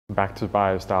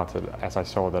Bactobio started as I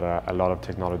saw that a lot of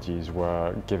technologies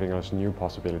were giving us new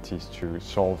possibilities to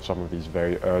solve some of these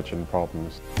very urgent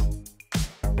problems.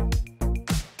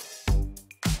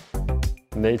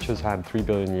 Nature's had 3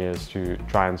 billion years to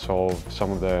try and solve some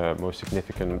of the most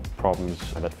significant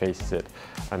problems that faces it,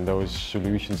 and those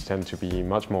solutions tend to be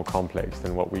much more complex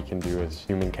than what we can do as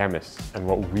human chemists. And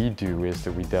what we do is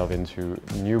that we delve into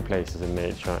new places in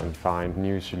nature and find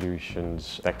new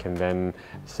solutions that can then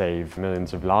save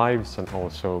millions of lives and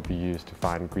also be used to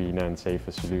find greener and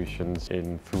safer solutions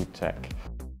in food tech.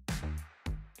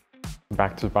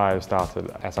 Bactobio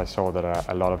started as I saw that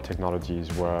a lot of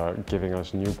technologies were giving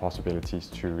us new possibilities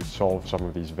to solve some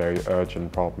of these very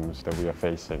urgent problems that we are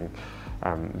facing.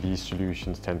 These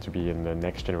solutions tend to be in the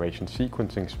next generation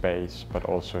sequencing space, but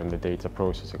also in the data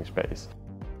processing space.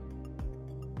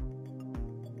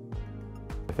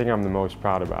 The thing I'm the most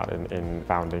proud about in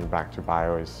founding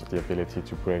Bactobio is the ability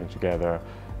to bring together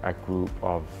a group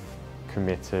of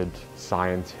committed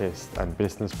scientists and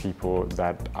business people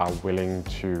that are willing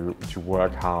to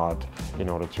work hard in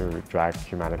order to drag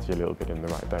humanity a little bit in the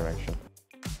right direction.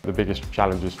 The biggest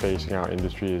challenges facing our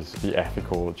industry is the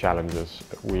ethical challenges.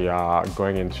 We are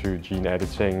going into gene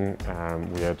editing,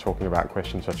 we are talking about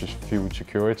questions such as food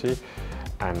security,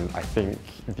 and I think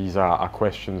these are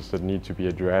questions that need to be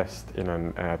addressed in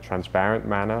a transparent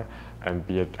manner and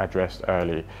be addressed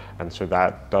early. And so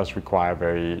that does require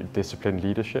very disciplined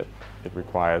leadership. It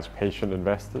requires patient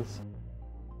investors.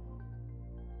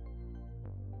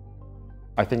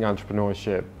 I think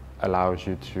entrepreneurship allows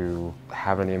you to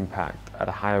have an impact at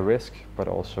a higher risk, but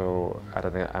also at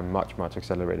a much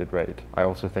accelerated rate. I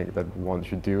also think that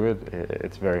once you do it,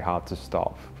 it's very hard to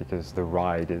stop, because the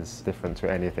ride is different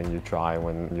to anything you try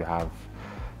when you have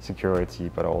security,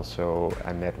 but also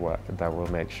a network that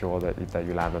will make sure that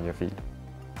you land on your feet.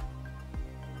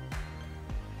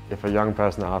 If a young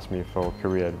person asks me for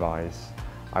career advice,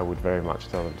 I would very much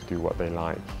tell them to do what they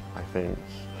like. I think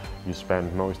you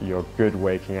spend most of your good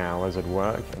waking hours at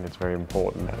work, and it's very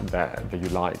important that you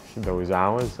like those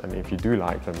hours, and if you do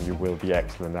like them, you will be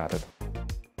excellent at it.